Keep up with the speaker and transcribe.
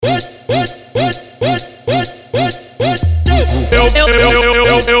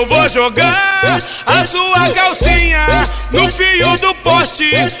Eu vou jogar a sua calcinha no fio do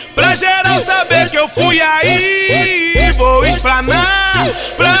poste, pra geral saber que eu fui aí. Vou explanar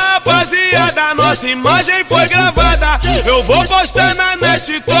pra rapaziada, nossa imagem foi gravada. Eu vou postar na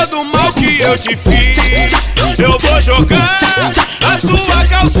net todo o mal que eu te fiz. Eu vou jogar a sua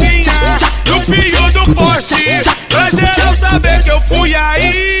calcinha no fio do poste, pra geral saber que eu fui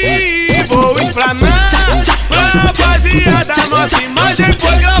aí. Vou explanar pra rapaziada, nossa imagem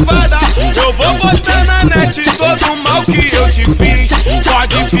foi gravada. Eu vou postar na net todo o mal que eu te fiz.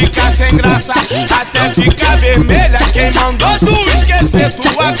 Pode ficar sem graça, até ficar vermelha. Quem mandou tu esquecer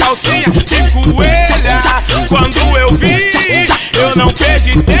tua calcinha de coelha? Quando eu vi, eu não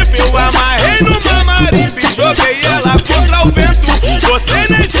perdi tempo. Eu amarrei numa marimba e joguei ela contra o vento. Você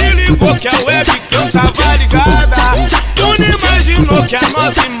nem se ligou que a webcam tava ligada. Tu nem imaginou que a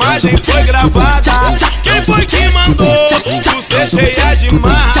nossa imagem foi gravada. Quem foi que mandou tu ser cheia de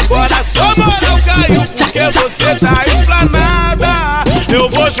marra? Agora só moral caiu porque você tá explanada. Eu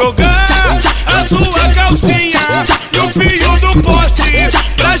vou jogar a sua calcinha no fio do poste,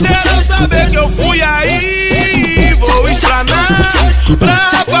 pra geral saber que eu fui aí. Vou explanar pra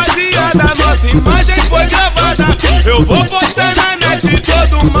rapaziada, nossa imagem foi gravada. Eu vou postar na net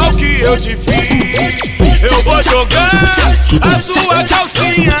todo o mal que eu te fiz. Eu vou jogar a sua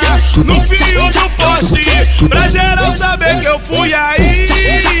calcinha no fio do poste, pra geral saber que eu fui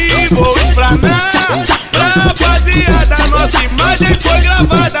aí. Vou explanar pra rapaziada, nossa imagem foi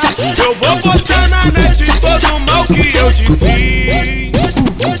gravada. Eu vou postar na net todo o mal que eu te fiz.